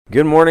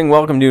Good morning.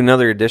 Welcome to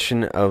another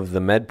edition of the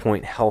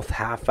MedPoint Health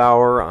Half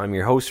Hour. I'm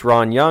your host,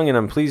 Ron Young, and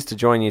I'm pleased to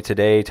join you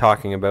today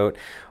talking about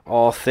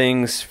all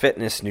things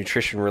fitness,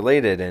 nutrition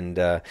related. And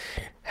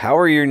how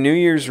are your New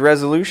Year's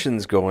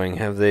resolutions going?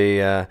 Have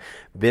they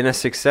been a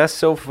success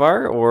so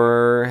far,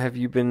 or have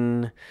you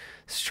been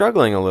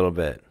struggling a little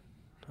bit?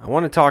 I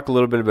want to talk a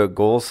little bit about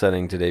goal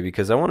setting today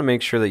because I want to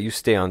make sure that you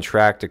stay on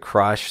track to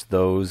crush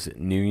those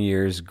New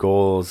Year's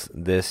goals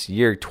this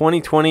year.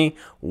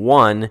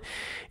 2021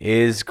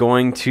 is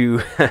going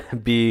to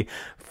be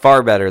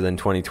far better than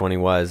 2020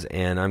 was,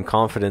 and I'm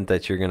confident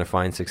that you're going to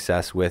find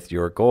success with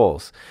your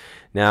goals.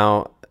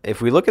 Now,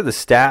 if we look at the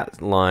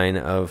stat line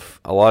of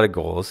a lot of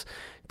goals,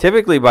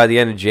 typically by the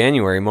end of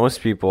January,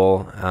 most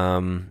people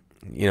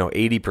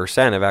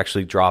 80% have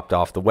actually dropped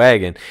off the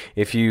wagon.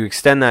 If you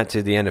extend that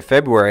to the end of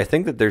February, I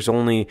think that there's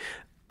only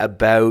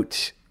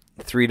about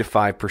 3 to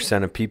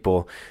 5% of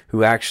people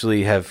who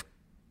actually have,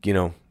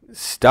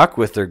 stuck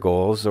with their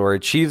goals or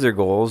achieved their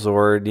goals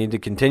or need to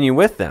continue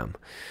with them.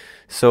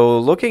 So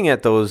looking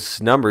at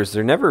those numbers,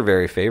 they're never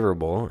very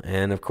favorable.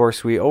 And of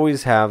course, we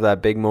always have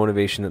that big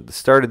motivation at the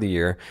start of the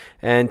year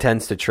and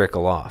tends to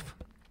trickle off.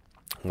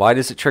 Why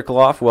does it trickle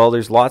off? Well,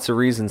 there's lots of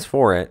reasons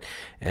for it.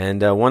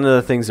 And one of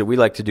the things that we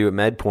like to do at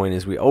MedPoint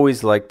is we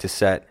always like to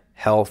set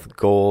health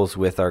goals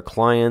with our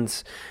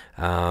clients,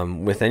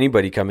 with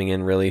anybody coming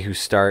in really who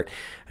start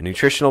a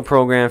nutritional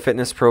program,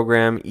 fitness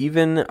program,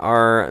 even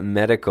our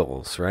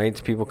medicals,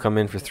 right? People come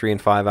in for 3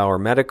 and 5 hour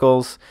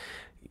medicals.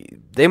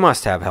 They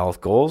must have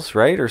health goals,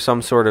 right? Or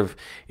some sort of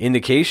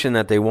indication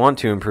that they want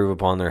to improve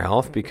upon their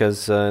health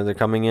because they're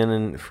coming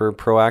in for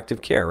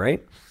proactive care,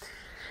 right?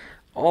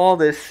 All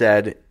this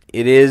said,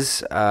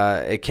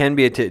 it can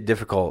be a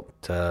difficult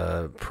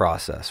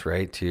process,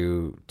 right?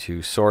 To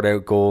sort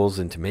out goals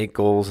and to make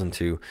goals and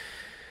to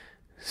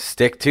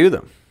stick to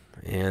them.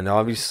 And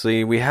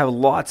obviously, we have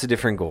lots of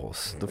different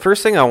goals. The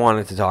first thing I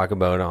wanted to talk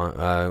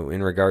about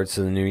in regards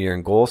to the new year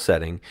and goal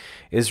setting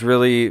is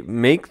really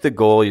make the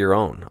goal your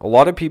own. A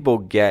lot of people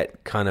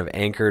get kind of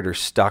anchored or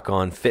stuck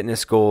on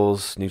fitness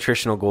goals,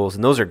 nutritional goals,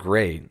 and those are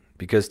great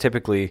because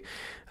typically,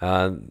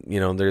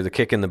 they're the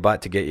kick in the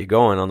butt to get you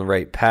going on the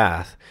right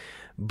path.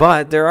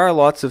 But there are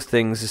lots of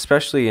things,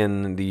 especially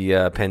in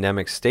the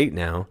pandemic state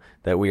now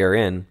that we are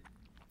in,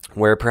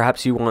 where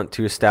perhaps you want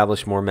to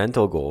establish more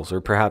mental goals,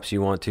 or perhaps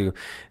you want to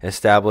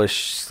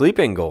establish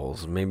sleeping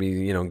goals.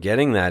 Maybe,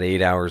 getting that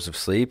 8 hours of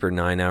sleep or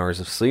 9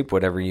 hours of sleep,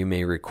 whatever you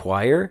may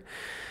require.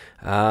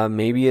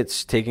 Maybe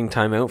it's taking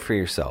time out for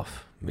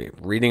yourself,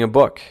 reading a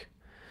book.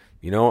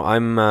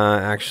 I'm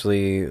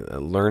actually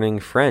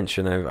learning French,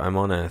 and I'm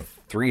on a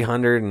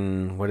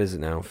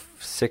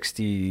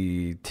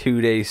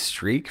 62-day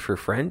streak for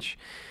French.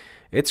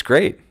 It's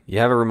great. You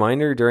have a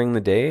reminder during the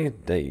day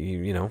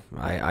that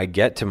I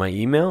get to my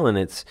email, and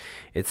it's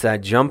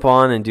that jump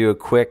on and do a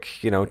quick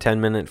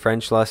 10-minute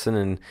French lesson,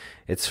 and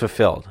it's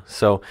fulfilled.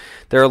 So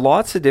there are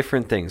lots of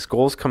different things.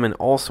 Goals come in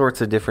all sorts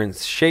of different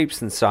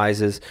shapes and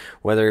sizes,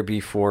 whether it be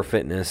for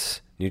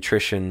fitness,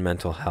 nutrition,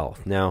 mental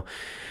health. Now,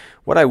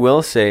 what I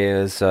will say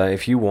is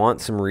if you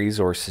want some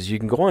resources, you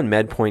can go on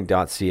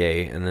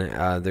medpoint.ca,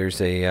 and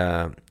there's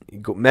a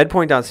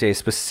medpoint.ca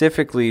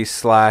specifically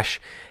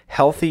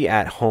 /healthy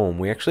at home.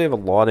 We actually have a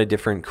lot of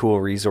different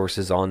cool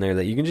resources on there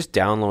that you can just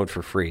download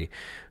for free.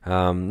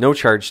 No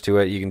charge to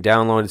it. You can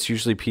download. It's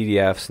usually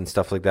PDFs and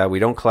stuff like that. We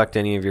don't collect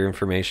any of your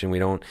information. We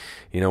don't,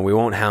 we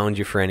won't hound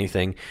you for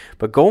anything.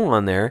 But go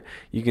on there.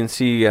 You can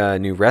see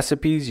new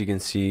recipes. You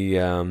can see,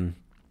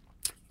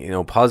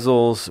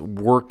 puzzles,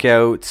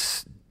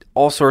 workouts,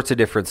 all sorts of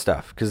different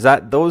stuff, because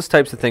those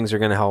types of things are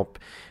going to help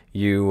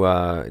you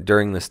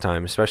during this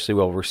time, especially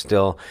while we're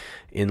still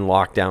in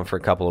lockdown for a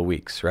couple of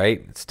weeks,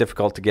 right? It's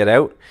difficult to get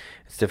out.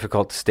 It's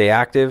difficult to stay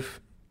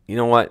active. You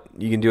know what?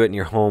 You can do it in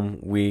your home.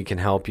 We can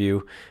help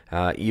you,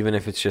 even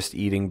if it's just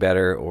eating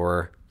better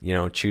or,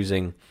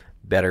 choosing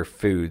better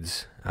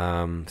foods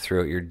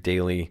throughout your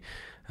daily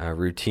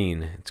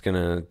routine. It's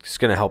gonna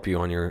help you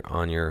on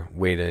your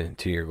way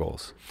to your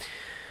goals.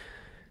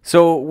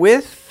 So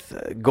with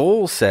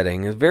goal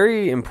setting, it's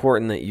very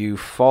important that you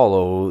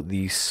follow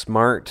the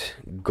SMART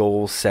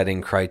goal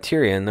setting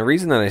criteria. And the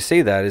reason that I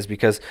say that is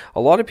because a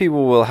lot of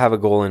people will have a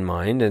goal in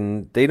mind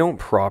and they don't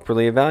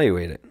properly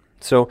evaluate it.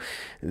 So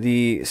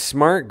the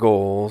SMART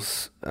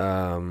goals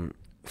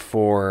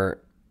for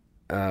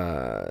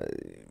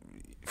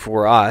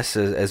us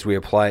as we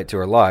apply it to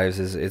our lives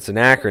it's an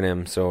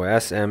acronym. So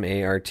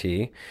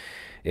SMART.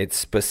 It's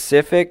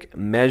specific,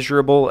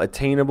 measurable,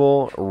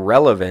 attainable,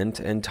 relevant,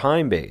 and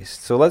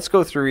time-based. So let's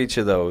go through each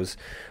of those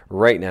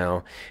right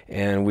now,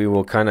 and we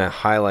will kind of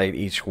highlight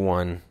each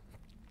one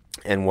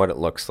and what it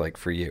looks like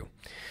for you.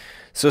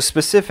 So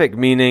specific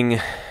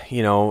meaning,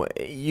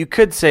 you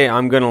could say,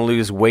 I'm going to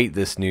lose weight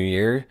this new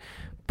year,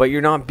 but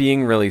you're not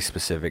being really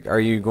specific.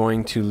 Are you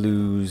going to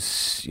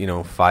lose,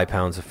 5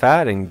 pounds of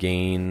fat and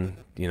gain,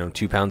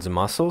 2 pounds of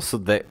muscle so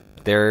that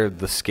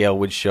the scale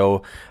would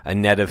show a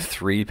net of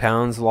 3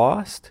 pounds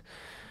lost?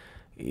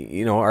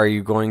 Are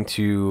you going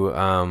to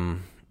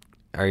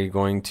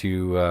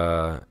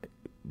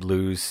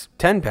lose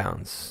 10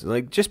 pounds.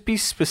 Like, just be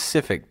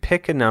specific.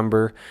 Pick a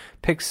number.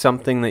 Pick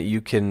something that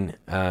you can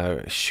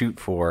shoot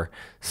for,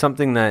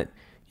 something that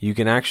you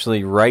can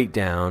actually write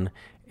down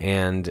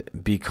and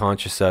be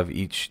conscious of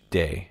each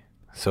day.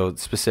 So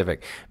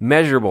specific.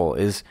 Measurable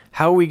is,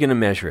 how are we going to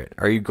measure it?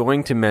 Are you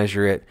going to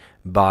measure it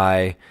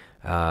by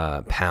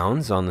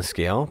pounds on the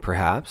scale,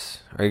 perhaps?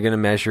 Are you going to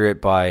measure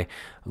it by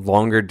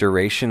longer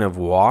duration of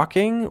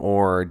walking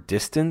or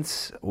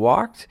distance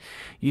walked?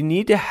 You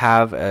need to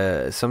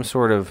have some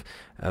sort of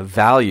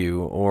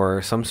value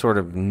or some sort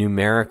of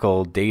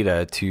numerical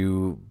data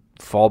to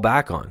fall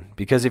back on.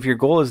 Because if your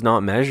goal is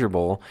not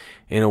measurable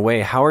in a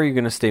way, how are you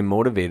going to stay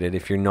motivated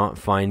if you're not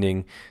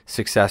finding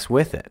success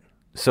with it?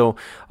 So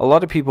a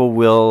lot of people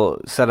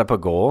will set up a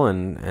goal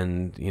and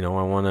I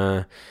want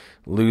to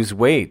lose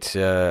weight,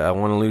 I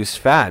want to lose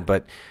fat,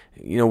 but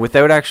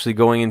without actually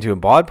going into a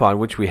bod pod,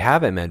 which we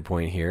have at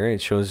MedPoint here,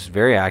 it shows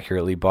very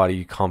accurately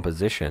body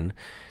composition.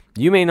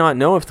 You may not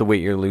know if the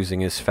weight you're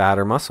losing is fat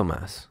or muscle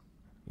mass.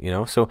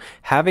 So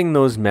having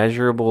those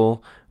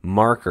measurable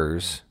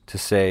markers to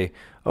say,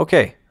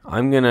 okay,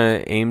 I'm going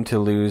to aim to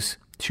lose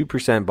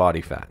 2%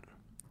 body fat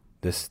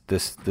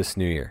this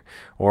new year,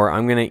 or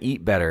I'm going to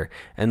eat better.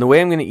 And the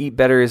way I'm going to eat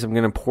better is I'm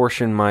going to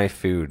portion my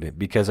food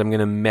because I'm going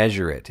to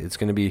measure it. It's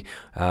going to be,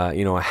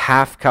 a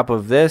half cup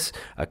of this,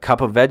 a cup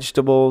of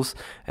vegetables,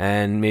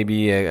 and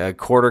maybe a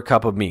quarter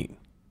cup of meat.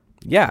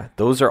 Yeah,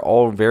 those are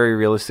all very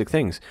realistic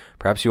things.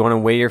 Perhaps you want to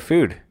weigh your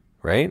food,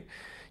 right?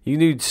 You can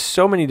do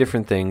so many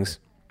different things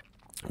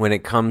when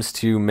it comes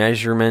to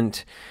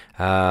measurement.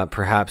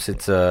 Perhaps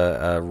it's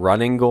a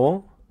running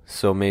goal.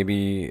 So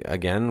maybe,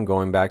 again,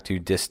 going back to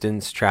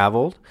distance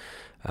traveled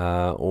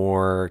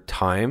or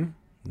time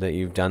that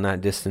you've done that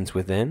distance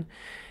within.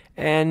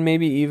 And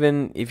maybe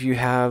even if you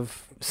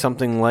have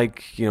something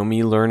like,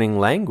 me learning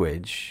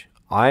language,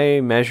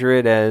 I measure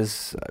it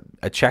as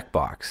a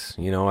checkbox.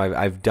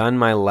 I've done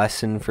my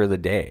lesson for the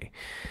day.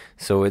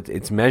 So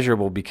it's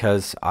measurable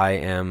because I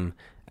am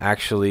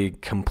actually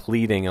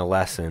completing a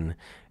lesson.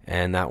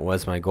 And that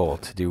was my goal,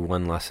 to do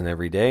one lesson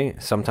every day.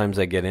 Sometimes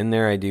I get in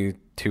there, I do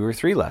 2 or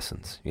 3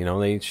 lessons.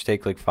 They each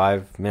take like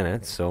 5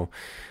 minutes. So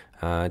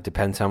it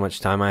depends how much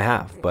time I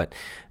have. But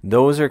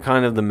those are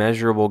kind of the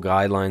measurable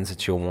guidelines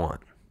that you'll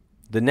want.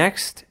 The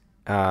next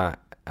letter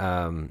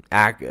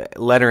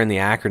in the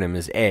acronym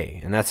is A,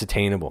 and that's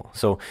attainable.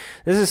 So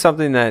this is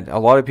something that a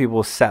lot of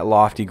people set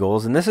lofty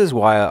goals, and this is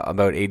why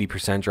about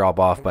 80% drop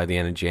off by the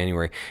end of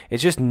January.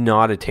 It's just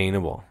not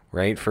attainable,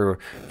 right, for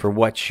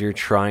what you're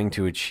trying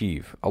to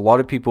achieve. A lot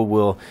of people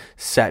will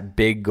set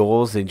big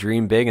goals, they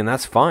dream big, and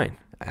that's fine.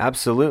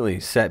 Absolutely,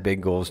 set big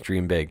goals,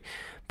 dream big.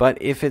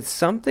 But if it's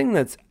something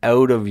that's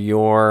out of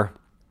your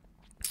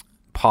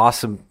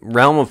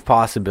realm of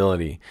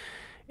possibility,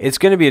 it's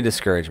going to be a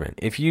discouragement.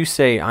 If you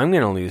say, I'm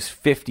going to lose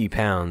 50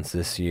 pounds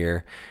this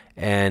year,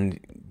 and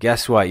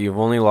guess what? You've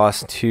only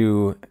lost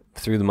 2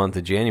 through the month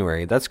of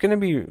January. That's going to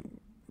be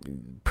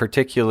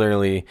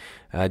particularly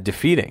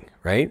defeating,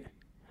 right?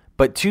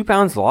 But 2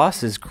 pounds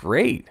lost is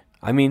great.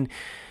 I mean,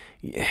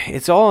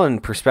 it's all in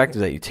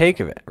perspective that you take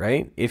of it,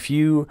 right? If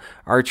you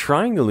are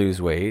trying to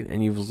lose weight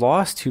and you've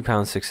lost 2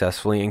 pounds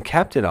successfully and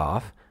kept it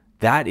off,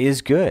 that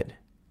is good.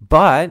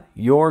 But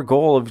your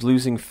goal of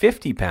losing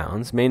 50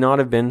 pounds may not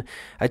have been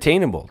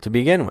attainable to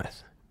begin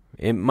with.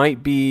 It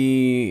might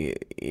be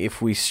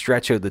if we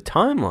stretch out the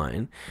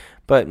timeline,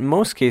 but in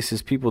most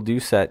cases, people do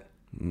set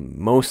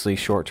mostly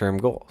short-term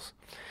goals.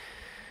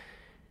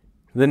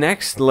 The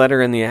next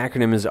letter in the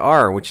acronym is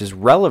R, which is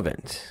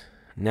relevant.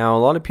 Now, a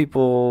lot of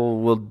people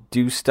will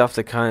do stuff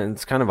that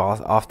it's kind of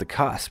off the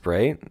cusp,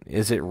 right?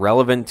 Is it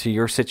relevant to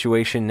your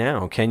situation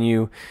now? Can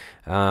you,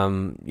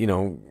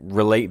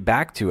 relate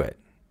back to it?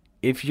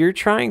 If you're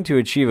trying to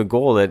achieve a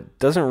goal that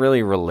doesn't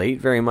really relate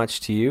very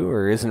much to you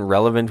or isn't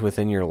relevant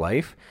within your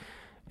life,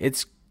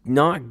 it's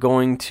not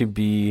going to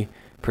be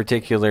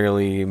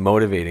particularly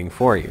motivating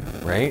for you,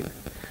 right?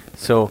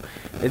 So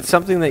it's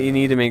something that you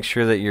need to make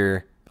sure that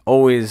you're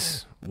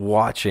always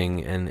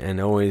watching and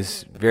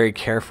always very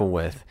careful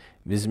with,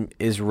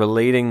 is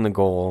relating the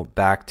goal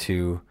back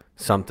to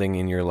something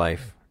in your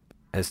life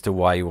as to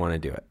why you want to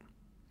do it.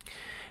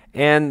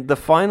 And the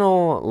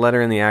final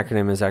letter in the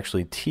acronym is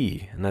actually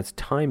T, and that's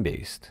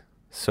time-based.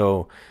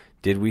 So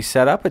did we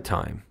set up a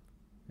time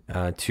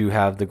to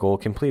have the goal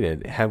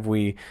completed? Have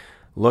we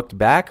looked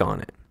back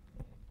on it?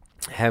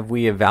 Have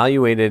we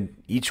evaluated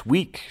each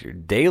week,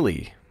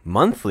 daily,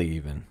 monthly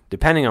even,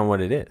 depending on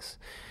what it is?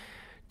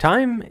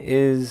 Time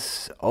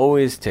is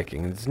always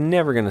ticking. It's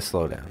never going to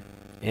slow down,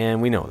 and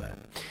we know that.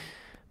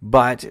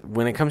 But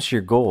when it comes to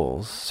your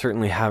goals,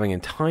 certainly having a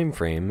time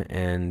frame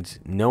and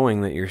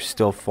knowing that you're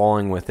still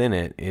falling within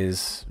it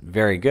is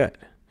very good.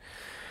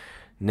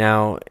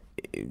 Now,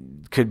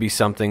 it could be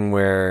something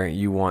where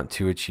you want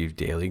to achieve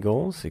daily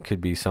goals. It could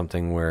be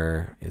something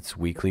where it's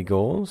weekly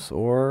goals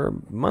or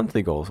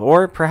monthly goals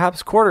or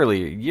perhaps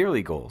quarterly,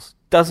 yearly goals.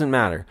 Doesn't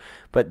matter.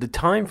 But the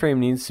time frame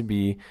needs to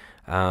be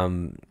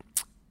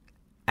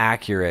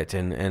accurate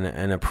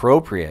and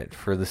appropriate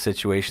for the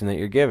situation that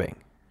you're giving.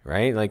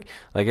 right? Like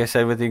I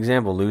said with the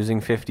example,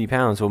 losing 50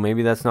 pounds. Well,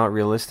 maybe that's not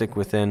realistic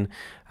within,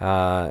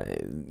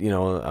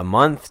 a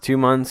month, 2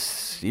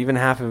 months, even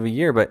half of a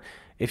year. But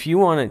if you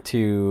wanted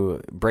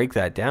to break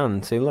that down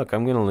and say, look,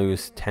 I'm going to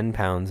lose 10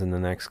 pounds in the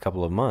next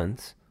couple of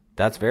months,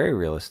 that's very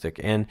realistic.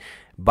 And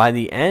by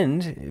the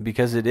end,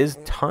 because it is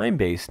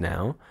time-based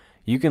now,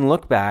 you can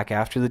look back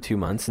after the 2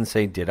 months and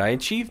say, did I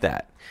achieve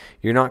that?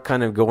 You're not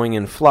kind of going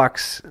in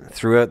flux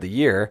throughout the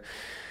year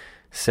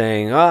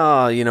saying,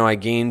 I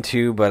gained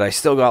 2, but I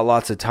still got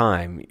lots of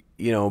time.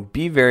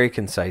 Be very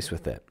concise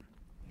with it.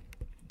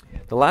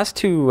 The last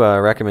 2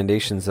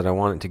 recommendations that I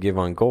wanted to give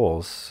on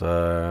goals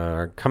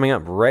are coming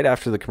up right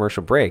after the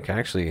commercial break. I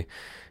actually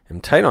am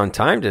tight on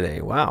time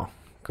today. Wow,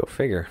 go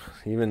figure.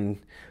 Even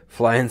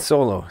flying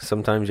solo,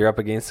 sometimes you're up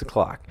against the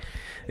clock.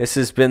 This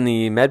has been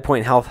the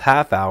MedPoint Health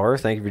Half Hour.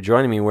 Thank you for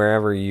joining me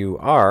wherever you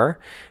are.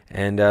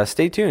 And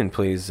stay tuned,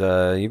 please.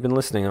 You've been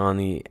listening on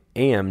the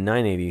AM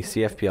 980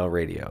 CFPL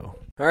radio.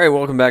 All right,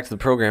 welcome back to the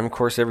program. Of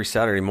course, every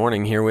Saturday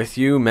morning here with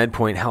you,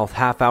 MedPoint Health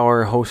Half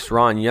Hour host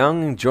Ron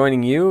Young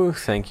joining you.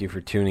 Thank you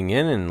for tuning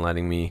in and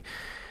letting me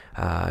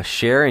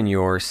share in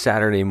your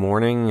Saturday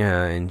morning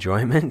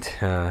enjoyment.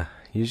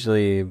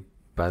 Usually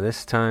by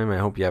this time, I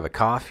hope you have a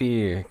coffee,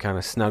 you're kind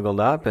of snuggled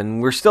up,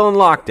 and we're still in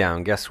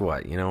lockdown. Guess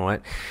what? You know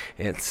what?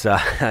 It's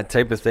that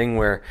type of thing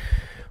where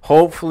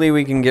hopefully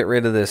we can get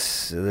rid of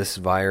this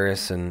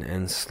virus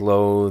and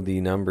slow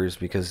the numbers,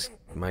 because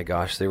my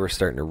gosh, they were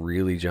starting to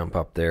really jump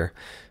up there.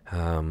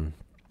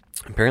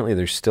 Apparently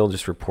they're still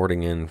just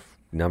reporting in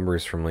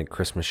numbers from like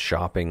Christmas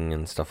shopping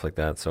and stuff like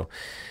that. So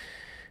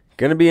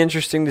going to be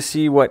interesting to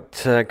see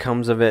what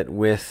comes of it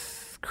with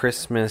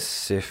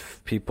Christmas,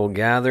 if people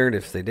gathered,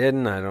 if they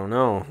didn't, I don't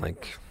know.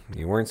 Like,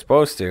 you weren't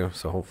supposed to,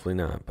 so hopefully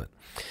not. But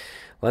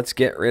let's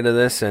get rid of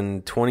this,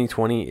 and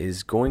 2020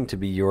 is going to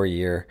be your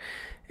year.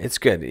 It's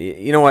good.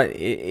 You know what?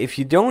 If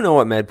you don't know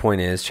what MedPoint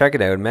is, check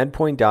it out,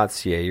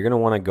 medpoint.ca. You're going to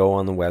want to go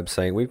on the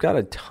website. We've got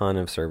a ton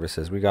of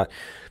services. We've got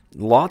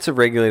lots of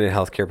regulated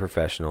healthcare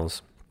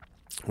professionals.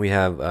 We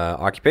have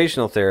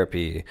occupational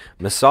therapy,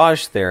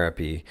 massage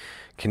therapy,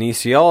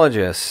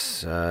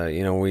 kinesiologists.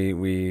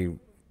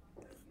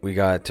 We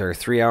got our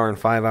 3-hour and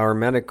 5-hour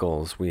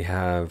medicals. We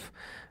have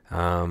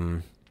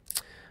orthotic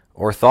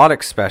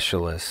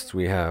specialists.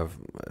 We have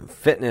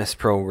fitness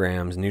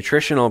programs,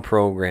 nutritional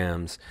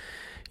programs.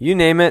 You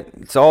name it,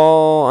 it's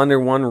all under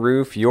one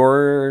roof.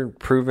 Your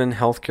proven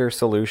healthcare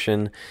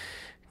solution.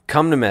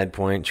 Come to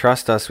MedPoint.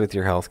 Trust us with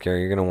your healthcare.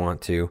 You're going to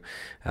want to.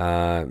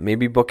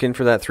 Maybe book in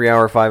for that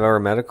 3-hour, 5-hour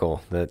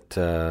medical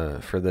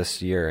that for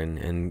this year,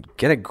 and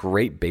get a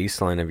great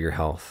baseline of your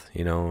health.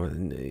 You know,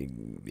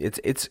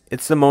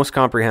 it's the most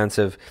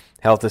comprehensive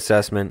health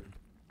assessment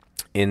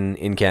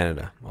in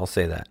Canada. I'll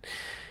say that.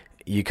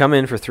 You come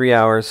in for 3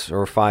 hours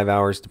or 5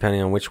 hours,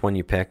 depending on which one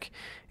you pick,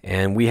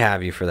 and we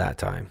have you for that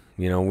time.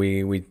 You know,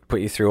 we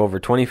put you through over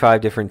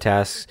 25 different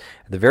tests.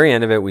 At the very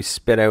end of it, we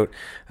spit out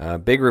a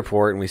big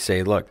report and we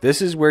say, look,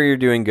 this is where you're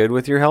doing good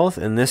with your health,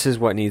 and this is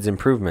what needs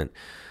improvement.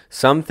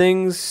 Some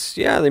things,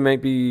 they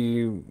might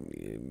be,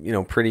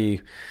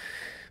 pretty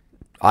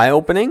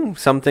eye-opening.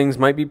 Some things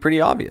might be pretty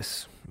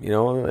obvious.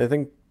 I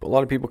think a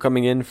lot of people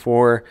coming in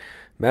for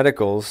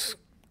medicals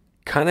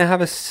kind of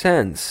have a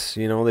sense.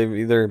 They've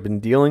either been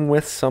dealing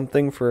with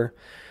something for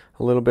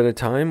a little bit of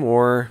time,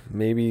 or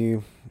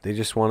maybe they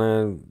just want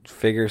to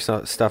figure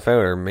stuff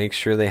out or make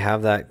sure they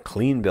have that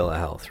clean bill of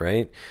health,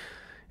 right?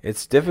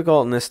 It's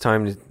difficult in this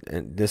time,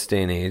 this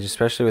day and age,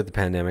 especially with the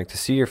pandemic, to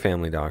see your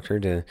family doctor,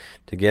 to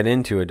get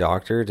into a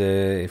doctor,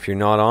 if you're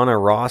not on a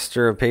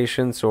roster of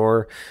patients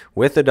or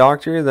with a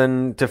doctor,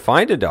 then to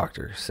find a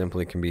doctor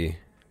simply can be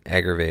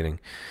aggravating.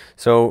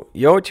 So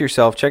you owe it to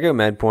yourself. Check out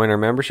MedPoint. Our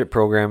membership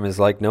program is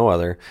like no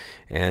other,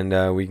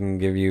 and we can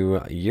give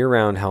you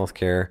year-round health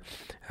care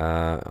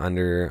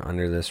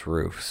under this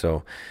roof.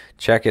 So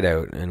check it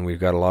out, and we've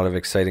got a lot of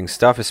exciting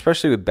stuff,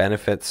 especially with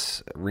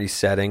benefits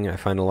resetting. I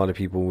find a lot of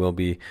people will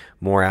be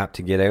more apt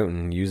to get out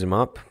and use them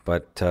up,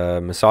 but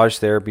massage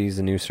therapy is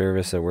a new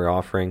service that we're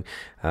offering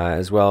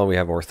as well. We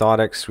have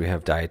orthotics, we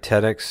have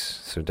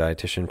dietetics, so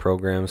dietitian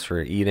programs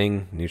for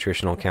eating,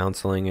 nutritional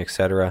counseling,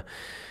 etc.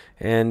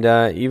 And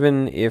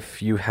even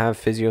if you have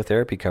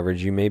physiotherapy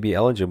coverage, you may be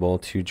eligible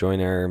to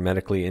join our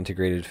medically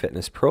integrated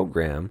fitness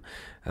program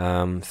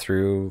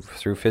through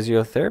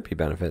physiotherapy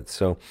benefits.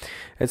 So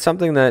it's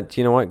something that,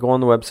 go on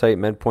the website,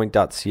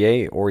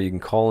 medpoint.ca, or you can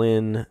call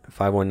in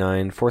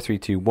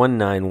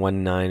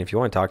 519-432-1919 if you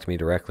want to talk to me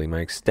directly. My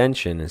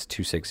extension is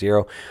 260.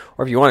 Or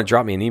if you want to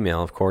drop me an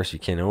email, of course, you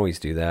can always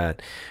do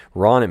that.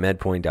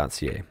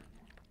 Ron@medpoint.ca.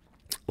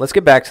 Let's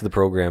get back to the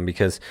program,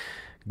 because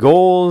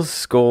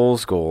goals.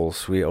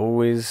 We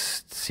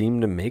always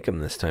seem to make them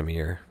this time of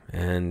year.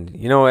 And,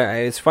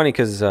 it's funny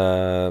because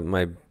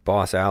my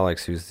boss,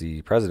 Alex, who's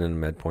the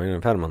president of MedPoint, and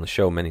I've had him on the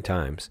show many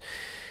times,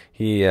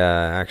 he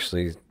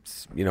actually,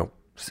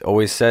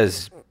 always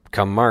says,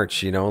 come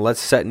March,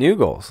 let's set new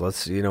goals.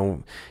 Let's,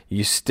 you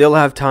still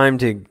have time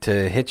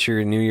to hit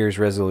your New Year's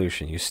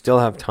resolution. You still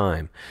have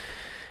time.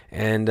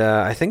 And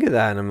I think of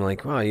that and I'm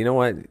like, wow, you know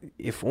what?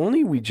 If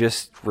only we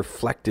just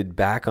reflected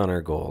back on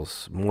our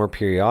goals more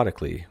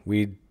periodically,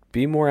 we'd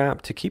be more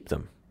apt to keep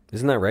them.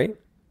 Isn't that right?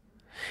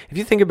 If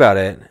you think about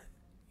it,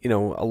 a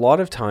lot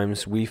of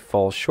times we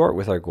fall short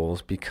with our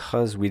goals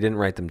because we didn't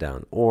write them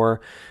down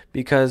or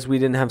because we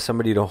didn't have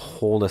somebody to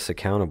hold us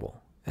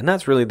accountable. And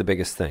that's really the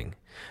biggest thing.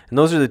 And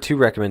those are the two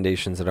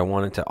recommendations that I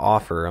wanted to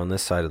offer on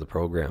this side of the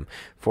program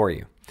for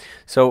you.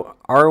 So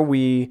are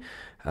we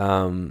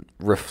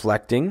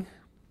reflecting?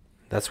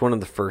 That's one of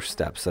the first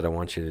steps that I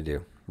want you to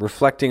do.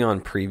 Reflecting on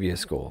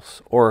previous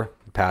goals or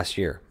past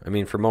year. I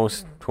mean, for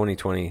most,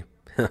 2020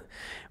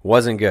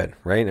 wasn't good,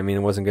 right? I mean,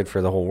 it wasn't good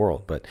for the whole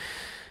world, but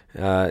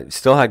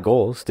still had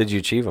goals. Did you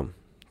achieve them?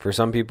 For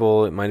some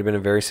people, it might have been a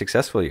very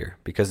successful year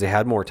because they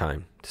had more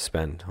time to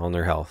spend on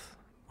their health,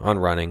 on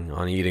running,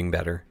 on eating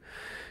better,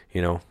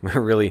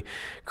 really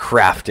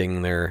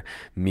crafting their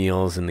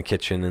meals in the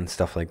kitchen and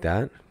stuff like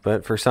that.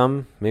 But for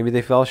some, maybe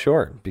they fell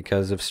short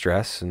because of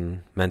stress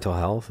and mental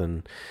health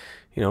and,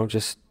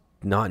 just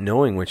not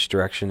knowing which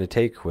direction to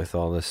take with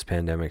all this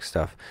pandemic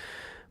stuff.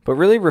 But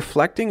really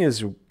reflecting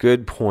is a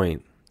good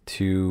point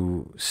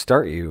to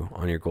start you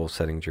on your goal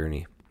setting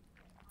journey.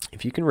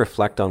 If you can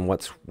reflect on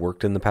what's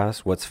worked in the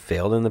past, what's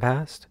failed in the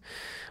past,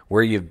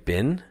 where you've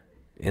been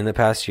in the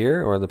past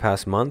year or the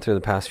past month or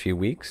the past few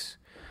weeks,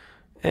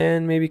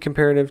 and maybe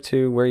comparative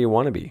to where you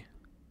want to be,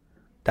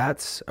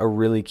 that's a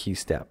really key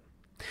step.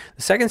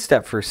 The second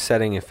step for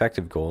setting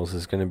effective goals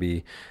is going to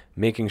be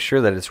making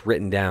sure that it's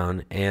written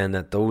down and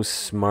that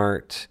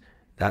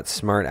that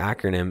SMART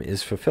acronym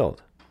is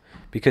fulfilled,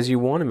 because you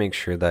want to make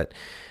sure that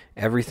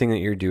everything that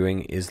you're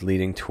doing is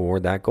leading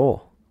toward that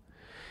goal.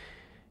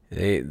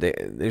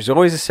 There's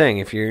always a saying,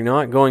 if you're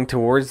not going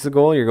towards the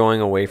goal, you're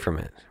going away from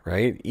it,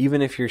 right?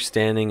 Even if you're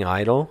standing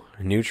idle,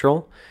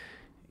 neutral,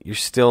 you're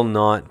still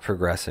not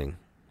progressing.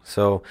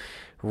 So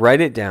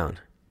write it down.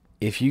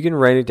 If you can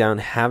write it down,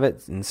 have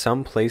it in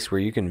some place where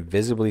you can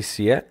visibly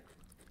see it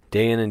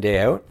day in and day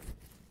out,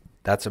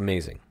 that's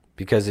amazing,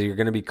 because you're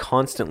going to be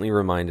constantly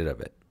reminded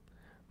of it,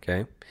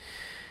 okay?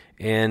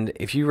 And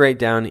if you write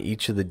down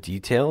each of the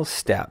details,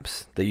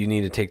 steps that you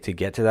need to take to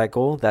get to that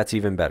goal, that's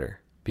even better.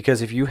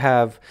 Because if you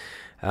have,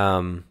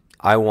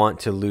 I want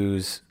to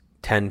lose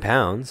 10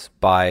 pounds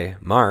by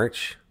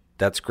March,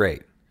 that's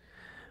great.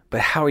 But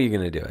how are you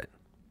going to do it?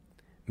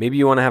 Maybe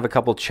you want to have a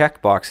couple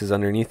check boxes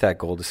underneath that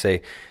goal to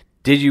say,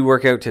 did you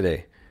work out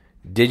today?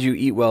 Did you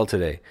eat well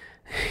today?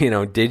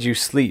 Did you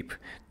sleep?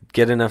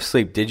 Get enough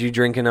sleep? Did you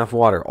drink enough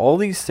water? All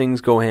these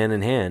things go hand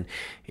in hand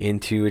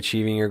into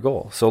achieving your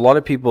goal. So a lot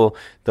of people,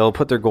 they'll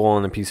put their goal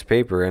on a piece of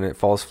paper and it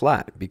falls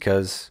flat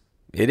because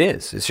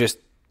it's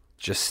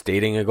just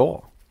stating a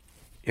goal.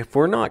 If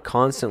we're not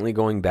constantly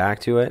going back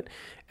to it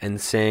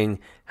and saying,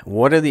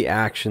 what are the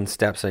action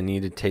steps I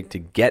need to take to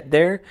get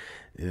there?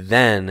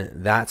 Then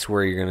that's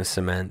where you're going to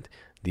cement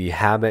the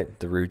habit,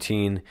 the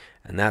routine,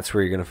 and that's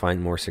where you're going to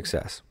find more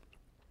success.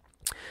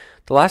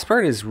 The last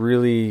part is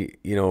really,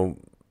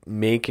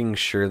 making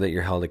sure that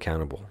you're held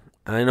accountable.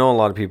 And I know a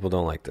lot of people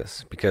don't like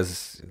this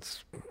because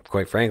it's,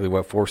 quite frankly,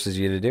 what forces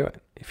you to do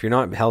it. If you're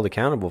not held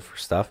accountable for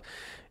stuff,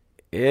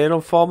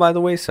 it'll fall by the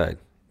wayside.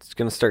 It's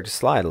going to start to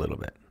slide a little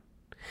bit.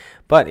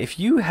 But if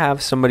you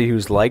have somebody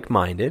who's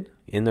like-minded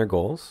in their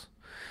goals,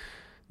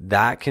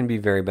 that can be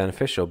very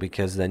beneficial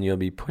because then you'll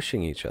be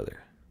pushing each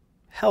other.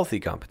 Healthy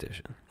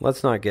competition.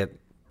 Let's not get,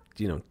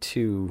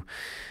 too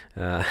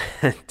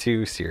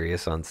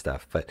serious on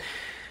stuff. But,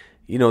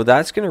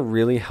 that's going to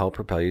really help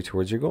propel you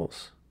towards your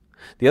goals.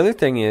 The other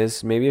thing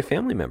is maybe a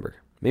family member.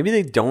 Maybe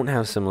they don't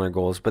have similar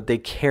goals, but they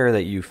care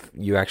that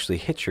you actually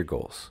hit your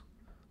goals.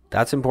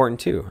 That's important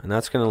too, and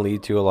that's going to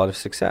lead to a lot of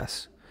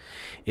success.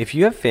 If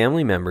you have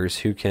family members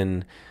who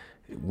can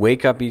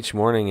wake up each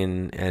morning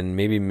and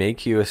maybe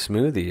make you a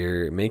smoothie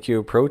or make you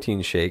a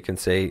protein shake and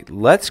say,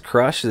 let's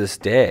crush this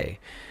day,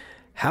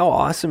 how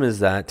awesome is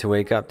that to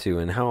wake up to,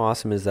 and how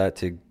awesome is that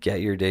to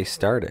get your day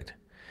started?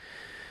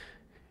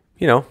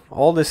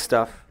 All this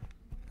stuff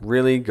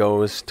really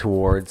goes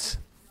towards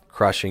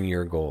crushing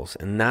your goals,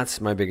 and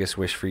that's my biggest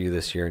wish for you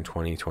this year in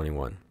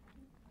 2021.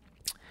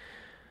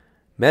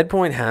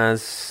 MedPoint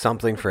has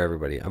something for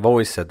everybody. I've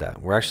always said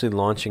that. We're actually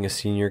launching a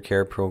senior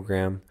care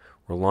program.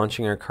 We're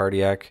launching our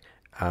cardiac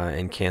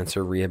and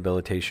cancer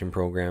rehabilitation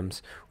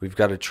programs. We've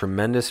got a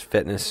tremendous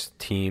fitness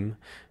team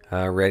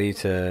ready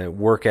to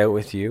work out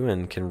with you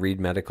and can read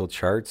medical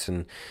charts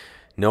and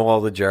know all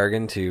the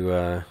jargon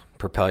to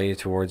propel you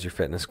towards your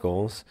fitness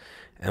goals.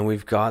 And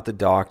we've got the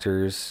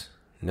doctors,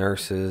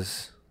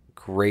 nurses,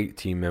 great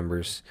team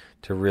members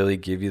to really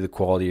give you the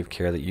quality of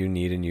care that you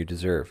need and you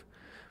deserve.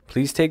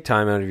 Please take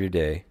time out of your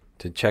day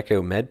to check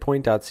out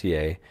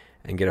medpoint.ca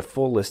and get a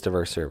full list of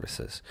our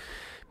services.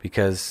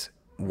 Because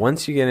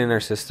once you get in our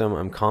system,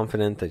 I'm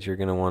confident that you're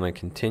going to want to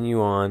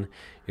continue on.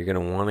 You're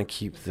going to want to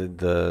keep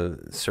the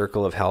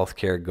circle of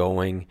healthcare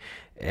going,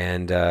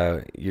 and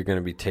you're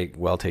going to be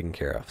well taken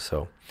care of.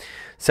 So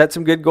set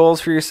some good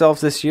goals for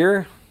yourself this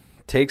year.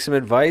 Take some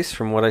advice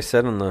from what I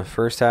said on the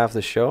first half of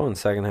the show and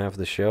second half of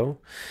the show,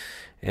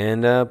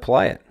 and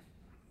apply it.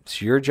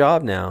 it's your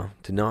job now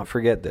to not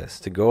forget this,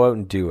 to go out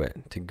and do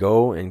it, to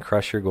go and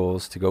crush your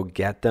goals, to go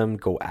get them,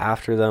 go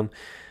after them.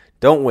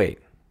 Don't wait,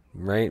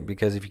 right?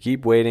 Because if you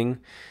keep waiting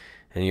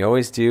and you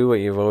always do what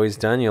you've always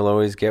done, you'll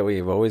always get what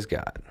you've always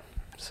got.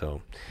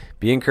 So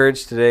be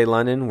encouraged today,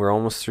 London. We're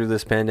almost through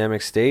this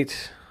pandemic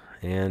state,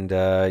 and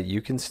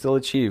you can still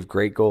achieve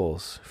great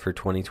goals for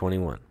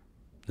 2021.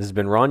 This has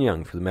been Ron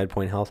Young for the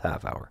MedPoint Health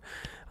Half Hour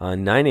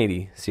on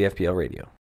 980 CFPL Radio.